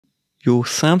Your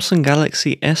Samsung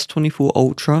Galaxy S24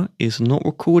 Ultra is not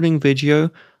recording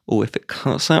video, or if it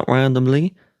cuts out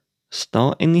randomly,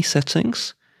 start in the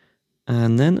settings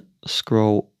and then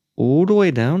scroll all the way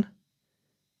down,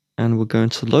 and we're going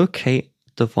to locate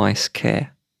device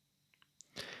care.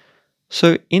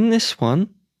 So in this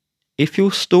one, if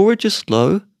your storage is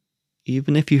low,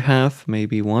 even if you have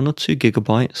maybe 1 or 2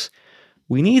 gigabytes,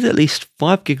 we need at least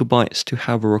 5 gigabytes to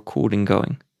have a recording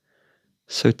going.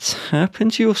 So tap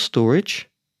into your storage,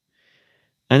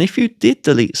 and if you did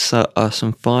delete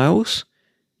some files,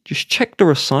 just check the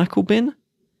recycle bin,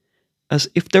 as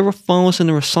if there are files in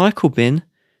the recycle bin,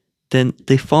 then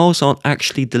the files aren't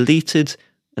actually deleted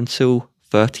until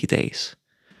 30 days.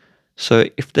 So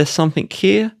if there's something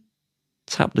here,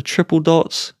 tap the triple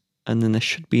dots, and then there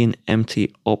should be an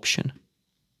empty option.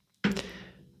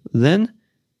 Then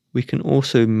we can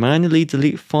also manually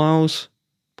delete files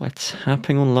by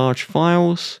tapping on large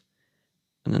files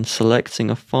and then selecting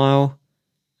a file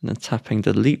and then tapping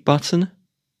the delete button.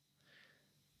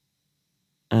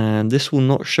 And this will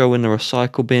not show in the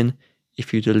recycle bin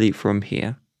if you delete from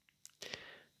here.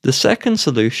 The second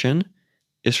solution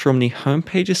is from the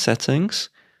homepage settings,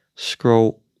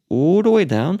 scroll all the way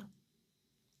down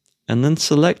and then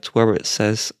select where it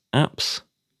says apps.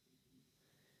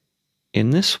 In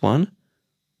this one,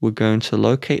 we're going to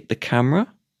locate the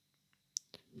camera,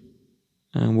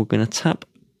 and we're going to tap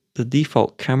the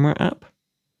default camera app.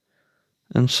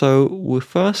 And so we're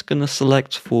first going to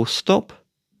select full stop,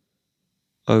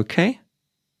 OK,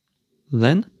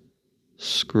 then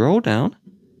scroll down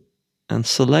and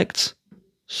select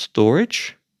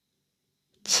storage,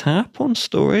 tap on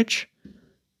storage,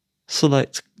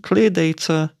 select clear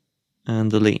data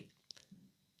and delete.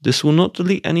 This will not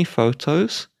delete any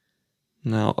photos.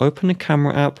 Now open the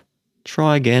camera app,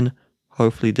 try again,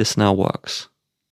 hopefully this now works.